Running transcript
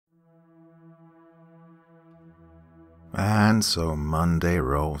And so Monday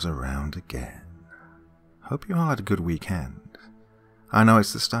rolls around again. Hope you all had a good weekend. I know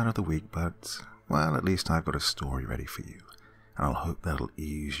it's the start of the week, but, well, at least I've got a story ready for you, and I'll hope that'll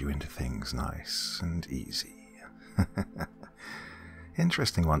ease you into things nice and easy.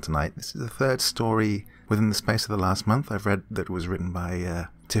 Interesting one tonight. This is the third story within the space of the last month I've read that was written by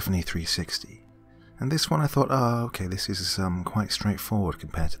Tiffany 360. And this one I thought, oh, okay, this is quite straightforward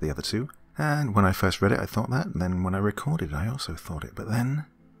compared to the other two. And when I first read it, I thought that, and then when I recorded it, I also thought it. But then,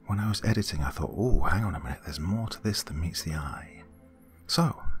 when I was editing, I thought, oh, hang on a minute, there's more to this than meets the eye.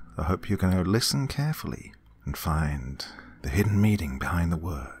 So, I hope you're going to listen carefully and find the hidden meaning behind the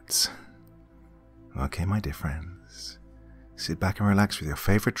words. Okay, my dear friends, sit back and relax with your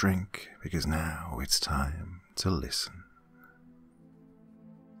favorite drink, because now it's time to listen.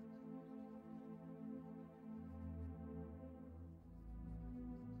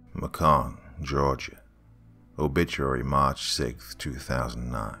 Macon, Georgia. Obituary March 6,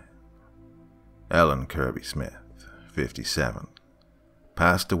 2009. Ellen Kirby Smith, 57,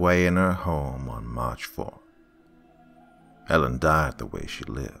 passed away in her home on March 4th. Ellen died the way she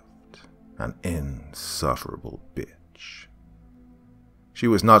lived, an insufferable bitch. She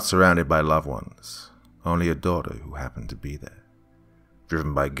was not surrounded by loved ones, only a daughter who happened to be there,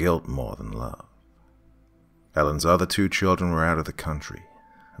 driven by guilt more than love. Ellen's other two children were out of the country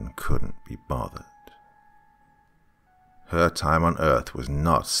and couldn't be bothered. Her time on earth was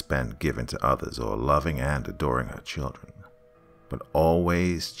not spent giving to others or loving and adoring her children, but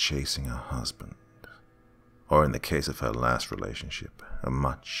always chasing a husband, or in the case of her last relationship, a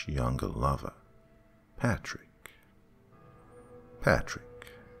much younger lover, Patrick. Patrick,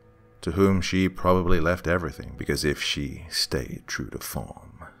 to whom she probably left everything, because if she stayed true to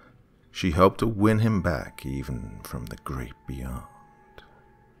form, she hoped to win him back even from the great beyond.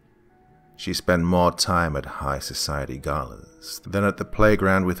 She spent more time at high society galas than at the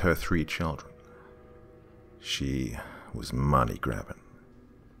playground with her three children. She was money-grabbing,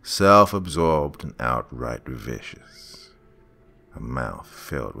 self-absorbed and outright vicious, a mouth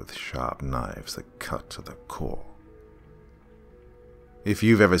filled with sharp knives that cut to the core. If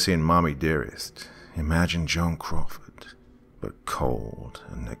you've ever seen Mommy Dearest, imagine Joan Crawford, but cold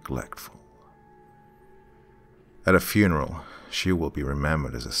and neglectful. At a funeral, she will be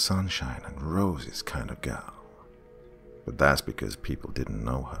remembered as a sunshine and roses kind of gal. But that's because people didn't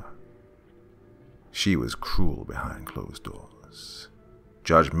know her. She was cruel behind closed doors,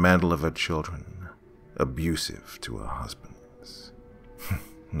 judgmental of her children, abusive to her husbands.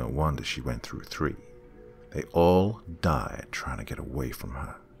 No wonder she went through 3. They all died trying to get away from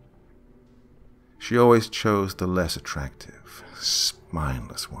her. She always chose the less attractive,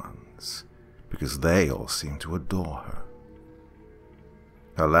 spineless ones, because they all seemed to adore her.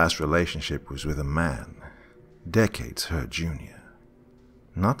 Her last relationship was with a man, decades her junior,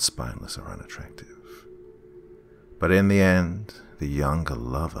 not spineless or unattractive. But in the end, the younger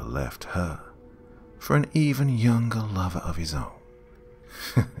lover left her for an even younger lover of his own.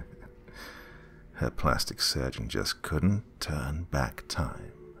 Her plastic surgeon just couldn't turn back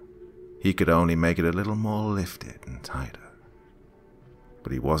time. He could only make it a little more lifted and tighter.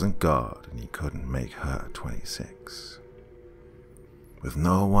 But he wasn't God, and he couldn't make her 26. With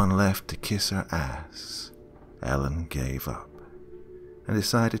no one left to kiss her ass, Ellen gave up and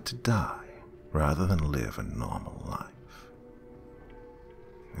decided to die rather than live a normal life.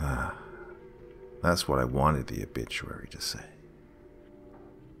 That's what I wanted the obituary to say.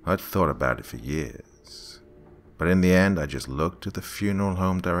 I'd thought about it for years, but in the end I just looked at the funeral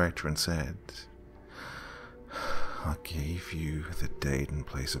home director and said, I gave you the date and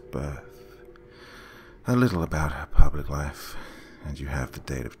place of birth, a little about her public life, and you have the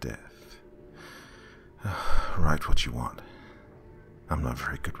date of death. Write what you want. I'm not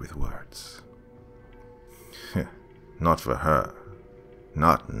very good with words. Not for her.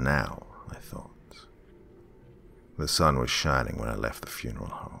 Not now, I thought. The sun was shining when I left the funeral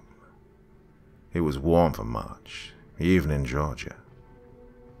home. It was warm for March, even in Georgia.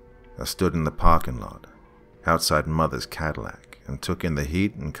 I stood in the parking lot, outside Mother's Cadillac, and took in the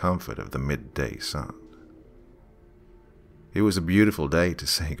heat and comfort of the midday sun. It was a beautiful day to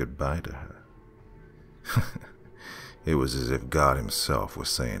say goodbye to her. It was as if God himself was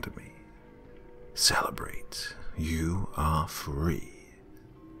saying to me, celebrate, you are free.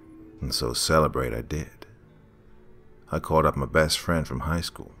 And so celebrate I did. I called up my best friend from high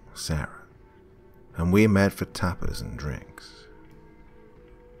school, Sarah, and we met for tapas and drinks.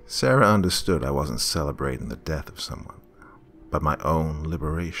 Sarah understood I wasn't celebrating the death of someone, but my own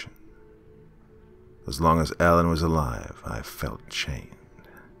liberation. As long as Ellen was alive, I felt chained,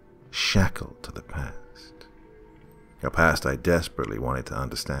 shackled to the past. A past I desperately wanted to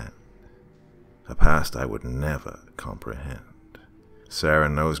understand. A past I would never comprehend. Sarah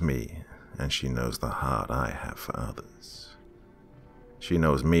knows me, and she knows the heart I have for others. She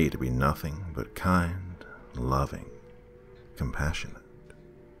knows me to be nothing but kind, loving, compassionate.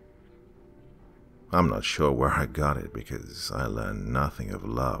 I'm not sure where I got it because I learned nothing of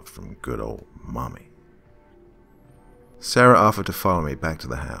love from good old Mommy. Sarah offered to follow me back to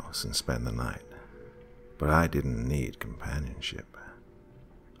the house and spend the night, but I didn't need companionship.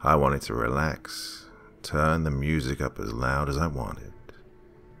 I wanted to relax, turn the music up as loud as I wanted,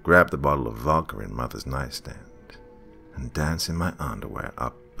 grab the bottle of vodka in Mother's nightstand, and dance in my underwear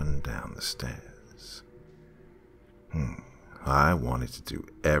up and down the stairs. I wanted to do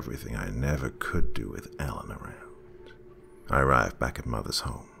everything I never could do with Ellen around. I arrived back at Mother's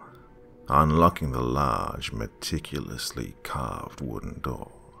home, unlocking the large, meticulously carved wooden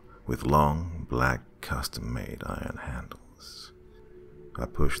door with long, black, custom-made iron handles. I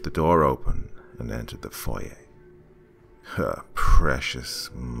pushed the door open and entered the foyer. Her precious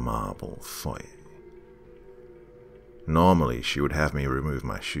marble foyer. Normally, she would have me remove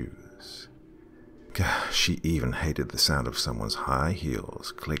my shoes. She even hated the sound of someone's high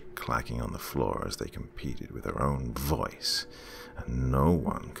heels click-clacking on the floor as they competed with her own voice, and no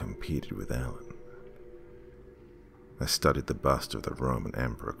one competed with Ellen. I studied the bust of the Roman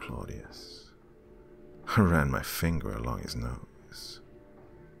Emperor Claudius. I ran my finger along his nose.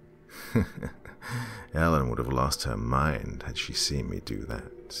 Ellen would have lost her mind had she seen me do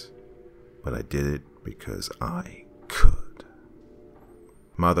that, but I did it because I could.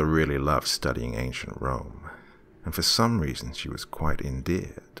 Mother really loved studying ancient Rome, and for some reason she was quite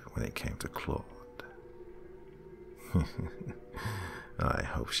endeared when it came to Claude. I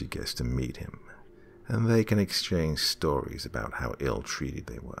hope she gets to meet him, and they can exchange stories about how ill-treated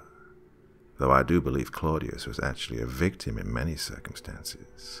they were, though I do believe Claudius was actually a victim in many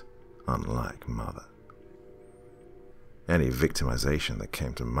circumstances, unlike Mother. Any victimization that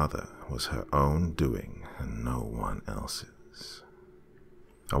came to Mother was her own doing and no one else's.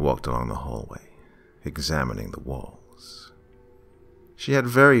 I walked along the hallway, examining the walls. She had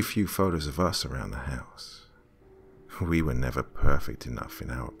very few photos of us around the house. We were never perfect enough in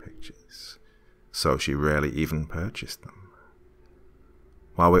our pictures, so she rarely even purchased them.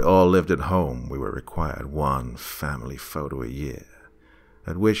 While we all lived at home, we were required one family photo a year,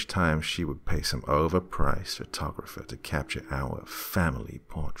 at which time she would pay some overpriced photographer to capture our family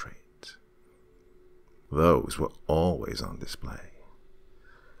portrait. Those were always on display.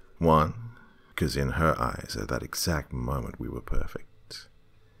 One, because in her eyes at that exact moment we were perfect,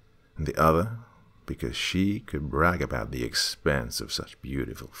 and the other, because she could brag about the expense of such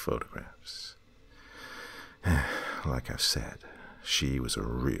beautiful photographs. Like I've said, she was a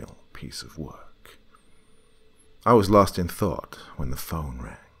real piece of work. I was lost in thought when the phone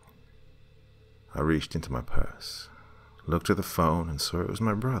rang. I reached into my purse, looked at the phone, and saw it was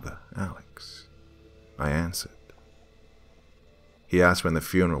my brother, Alex. I answered. He asked when the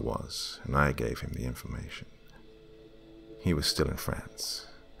funeral was, and I gave him the information. He was still in France,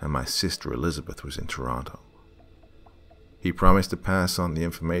 and my sister Elizabeth was in Toronto. He promised to pass on the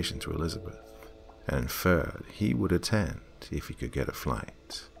information to Elizabeth, and inferred he would attend if he could get a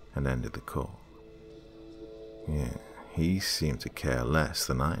flight, and ended the call. Yeah, he seemed to care less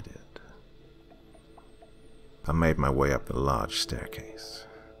than I did. I made my way up the large staircase.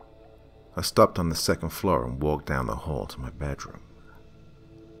 I stopped on the second floor and walked down the hall to my bedroom.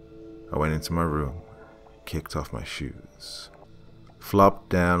 I went into my room, kicked off my shoes, flopped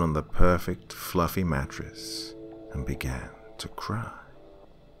down on the perfect, fluffy mattress, and began to cry.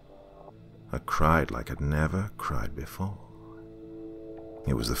 I cried like I'd never cried before.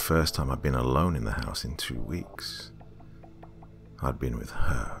 It was the first time I'd been alone in the house in 2 weeks. I'd been with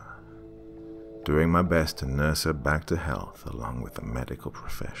her, doing my best to nurse her back to health along with the medical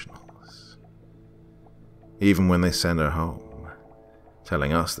professionals. Even when they sent her home,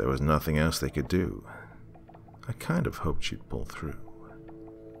 telling us there was nothing else they could do, I kind of hoped she'd pull through.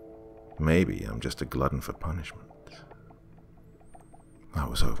 Maybe I'm just a glutton for punishment. I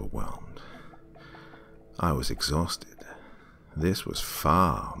was overwhelmed. I was exhausted. This was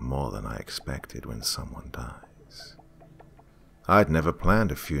far more than I expected when someone dies. I'd never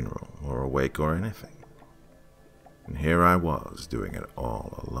planned a funeral or a wake or anything. And here I was doing it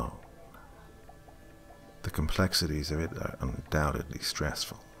all alone. The complexities of it are undoubtedly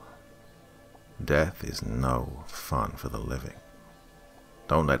stressful. Death is no fun for the living.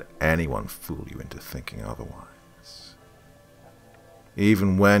 Don't let anyone fool you into thinking otherwise.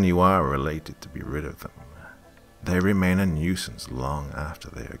 Even when you are related to be rid of them, they remain a nuisance long after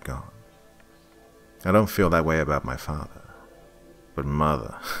they are gone. I don't feel that way about my father. But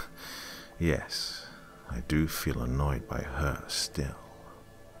mother, yes, I do feel annoyed by her still.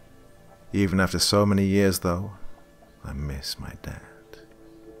 Even after so many years, though, I miss my dad.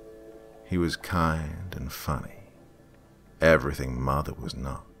 He was kind and funny. Everything mother was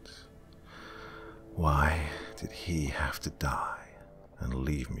not. Why did he have to die and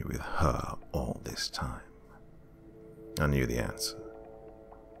leave me with her all this time? I knew the answer.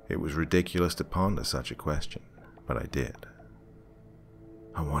 It was ridiculous to ponder such a question, but I did.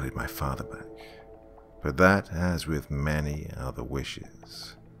 I wanted my father back, but that, as with many other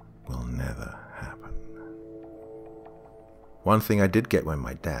wishes, will never happen. One thing I did get when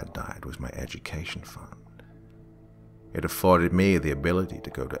my dad died was my education fund. It afforded me the ability to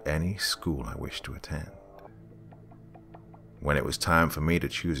go to any school I wished to attend. When it was time for me to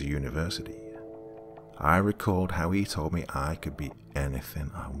choose a university, I recalled how he told me I could be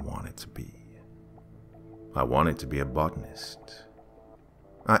anything I wanted to be. I wanted to be a botanist.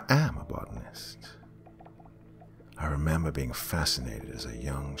 I am a botanist. I remember being fascinated as a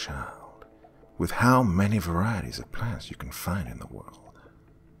young child with how many varieties of plants you can find in the world.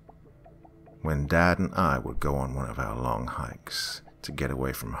 When Dad and I would go on one of our long hikes to get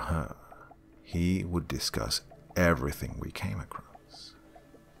away from her, he would discuss everything we came across.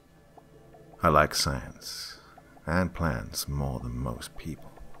 I like science and plants more than most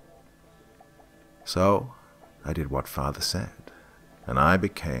people. So I did what Father said, and I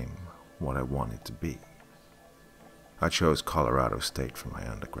became what I wanted to be. I chose Colorado State for my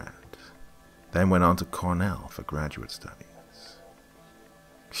undergrad, then went on to Cornell for graduate studies.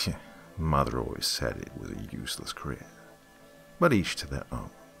 Mother always said it was a useless career, but each to their own.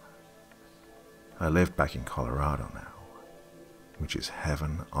 I live back in Colorado now, which is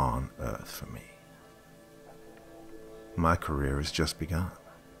heaven on earth for me. My career has just begun,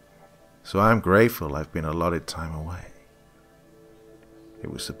 so I'm grateful I've been allotted time away.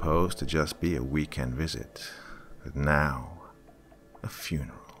 It was supposed to just be a weekend visit, but now, a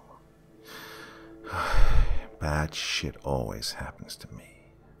funeral. Bad shit always happens to me.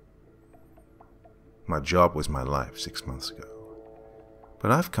 My job was my life 6 months ago,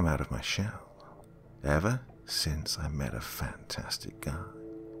 but I've come out of my shell ever since I met a fantastic guy.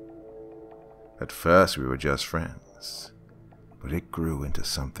 At first we were just friends, but it grew into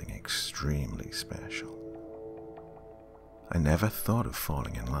something extremely special. I never thought of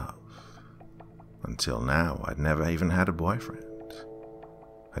falling in love. Until now, I'd never even had a boyfriend.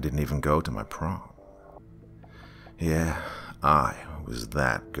 I didn't even go to my prom. Yeah, I was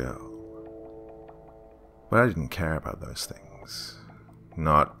that girl. But I didn't care about those things.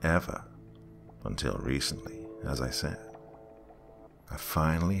 Not ever. Until recently, as I said. I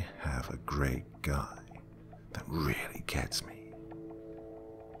finally have a great guy that really gets me.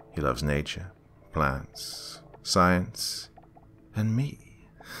 He loves nature, plants, science, and me.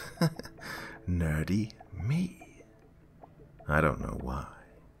 Nerdy me. I don't know why.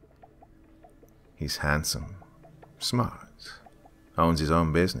 He's handsome, smart, owns his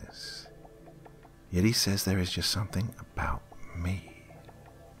own business. Yet he says there is just something about me.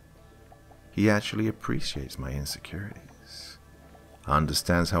 He actually appreciates my insecurities,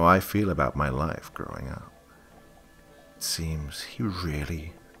 understands how I feel about my life growing up. It seems he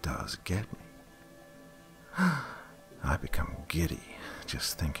really does get me. I become giddy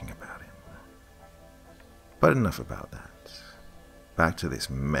just thinking about him. But enough about that. Back to this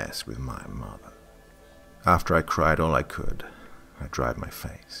mess with my mother. After I cried all I could, I dried my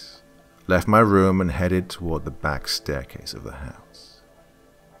face, left my room and headed toward the back staircase of the house.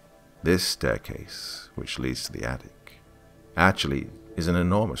 This staircase, which leads to the attic, actually is an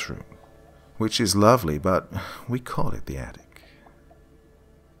enormous room, which is lovely, but we call it the attic.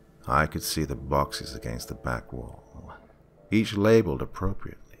 I could see the boxes against the back wall, each labeled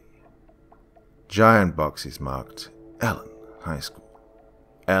appropriately. Giant boxes marked Ellen High School,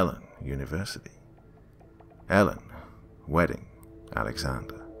 Ellen University, Ellen Wedding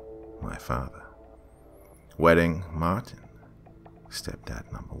Alexander, my father, Wedding Martin, stepdad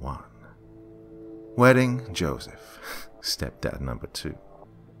number 1, Wedding Joseph, stepdad number 2.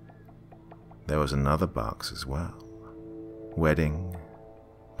 There was another box as well, Wedding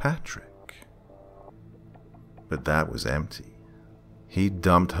Patrick. But that was empty. He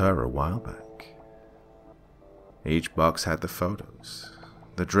dumped her a while back. Each box had the photos,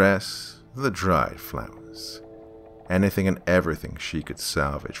 the dress, the dried flowers, anything and everything she could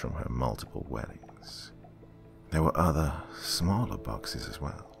salvage from her multiple weddings. There were other, smaller boxes as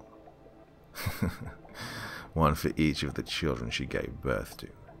well. One for each of the children she gave birth to,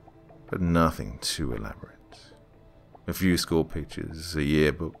 but nothing too elaborate. A few school pictures, a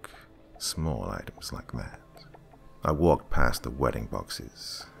yearbook, Small items like that. I walked past the wedding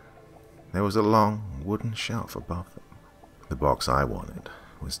boxes. There was a long wooden shelf above them. The box I wanted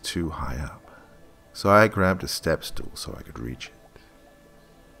was too high up, so I grabbed a step stool so I could reach it.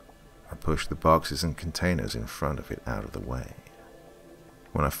 I pushed the boxes and containers in front of it out of the way.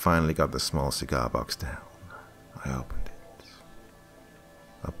 When I finally got the small cigar box down, I opened it.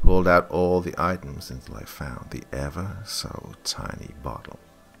 I pulled out all the items until I found the ever so tiny bottle.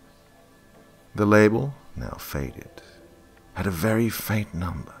 The label, now faded, had a very faint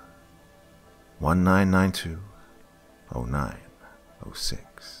number,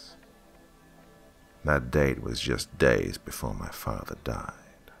 1992-09-06. That date was just days before my father died.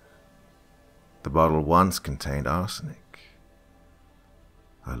 The bottle once contained arsenic.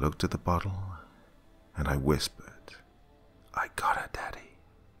 I looked at the bottle and I whispered, "I got it, Daddy.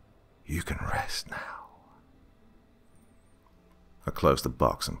 You can rest now." I closed the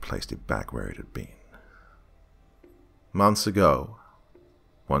box and placed it back where it had been. Months ago,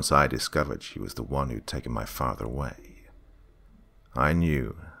 once I discovered she was the one who'd taken my father away, I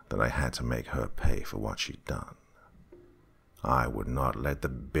knew that I had to make her pay for what she'd done. I would not let the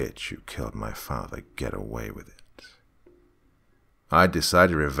bitch who killed my father get away with it. I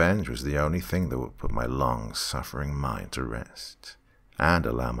decided revenge was the only thing that would put my long-suffering mind to rest and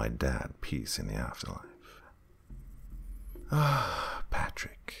allow my dad peace in the afterlife. Ah,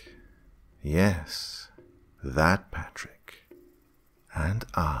 Patrick. Yes, that Patrick and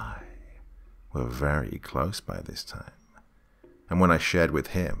I were very close by this time. And when I shared with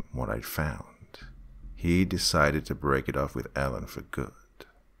him what I'd found, he decided to break it off with Ellen for good.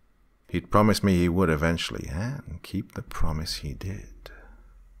 He'd promised me he would eventually, and keep the promise he did.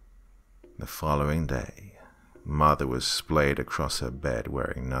 The following day, Mother was splayed across her bed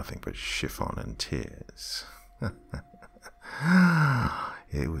wearing nothing but chiffon and tears.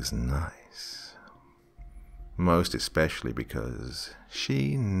 It was nice. Most especially because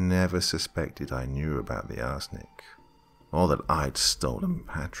she never suspected I knew about the arsenic, or that I'd stolen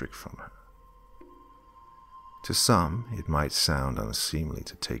Patrick from her. To some, it might sound unseemly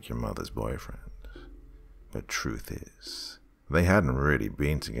to take your mother's boyfriend, but truth is, they hadn't really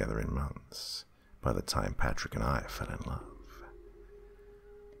been together in months by the time Patrick and I fell in love.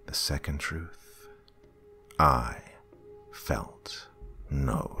 The second truth, I felt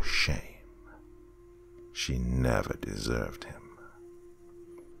no shame. She never deserved him.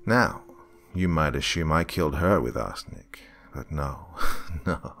 Now, you might assume I killed her with arsenic, but no,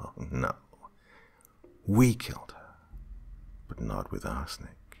 no. We killed her, but not with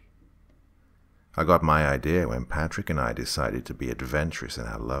arsenic. I got my idea when Patrick and I decided to be adventurous in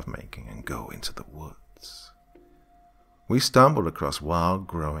our lovemaking and go into the woods. We stumbled across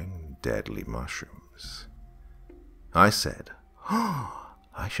wild-growing, deadly mushrooms. I said, "Oh,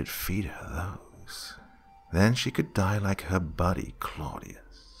 I should feed her those. Then she could die like her buddy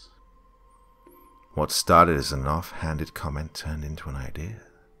Claudius." What started as an offhanded comment turned into an idea.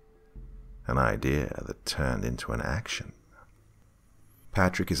 An idea that turned into an action.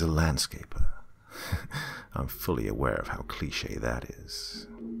 Patrick is a landscaper. I'm fully aware of how cliché that is.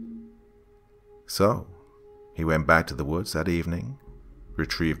 So, he went back to the woods that evening,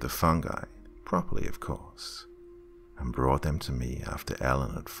 retrieved the fungi, properly of course, and brought them to me after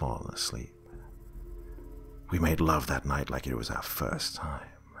Ellen had fallen asleep. We made love that night like it was our first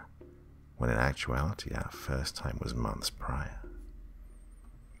time, when in actuality our first time was months prior.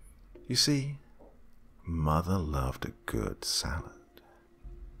 You see, Mother loved a good salad.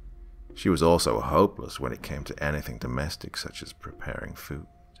 She was also hopeless when it came to anything domestic such as preparing food.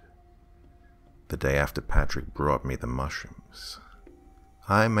 The day after Patrick brought me the mushrooms,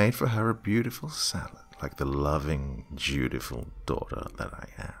 I made for her a beautiful salad like the loving, dutiful daughter that I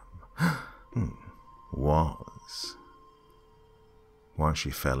am. Was. Once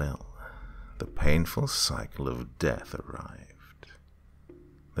she fell ill, the painful cycle of death arrived.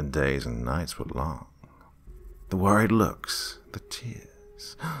 The days and nights were long. The worried looks, the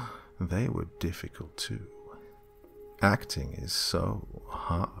tears, they were difficult too. Acting is so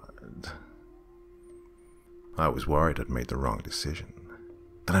hard. I was worried I'd made the wrong decision,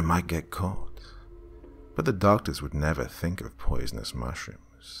 that I might get caught. But the doctors would never think of poisonous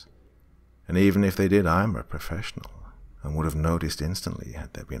mushrooms. And even if they did, I'm a professional and would have noticed instantly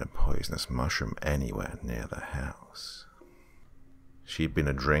had there been a poisonous mushroom anywhere near the house. She'd been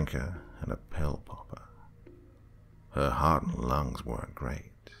a drinker and a pill popper. Her heart and lungs weren't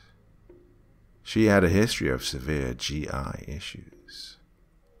great. She had a history of severe GI issues.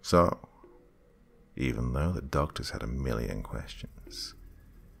 So, even though the doctors had a million questions,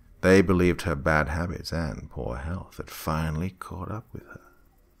 they believed her bad habits and poor health had finally caught up with her.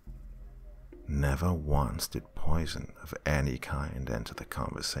 never once did poison of any kind enter the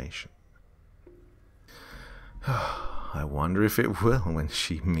conversation. I wonder if it will when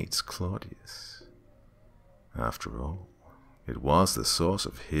she meets Claudius. After all, it was the source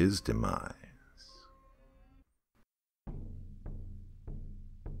of his demise.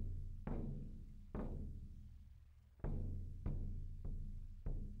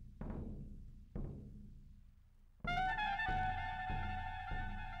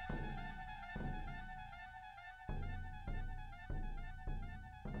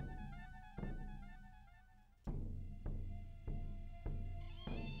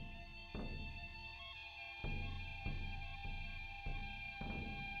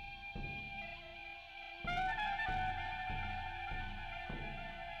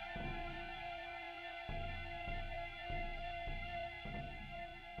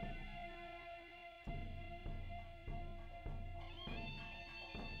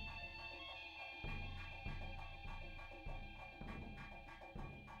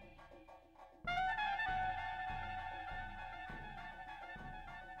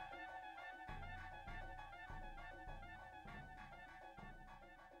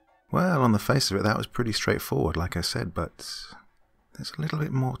 Well, on the face of it, that was pretty straightforward, like I said, but there's a little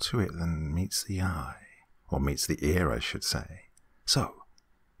bit more to it than meets the eye, or meets the ear, I should say. So,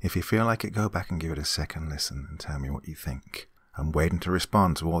 if you feel like it, go back and give it a second listen and tell me what you think. I'm waiting to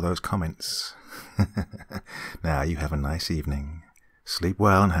respond to all those comments. Now, you have a nice evening. Sleep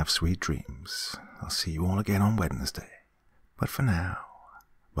well and have sweet dreams. I'll see you all again on Wednesday. But for now,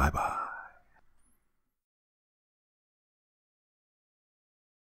 bye-bye.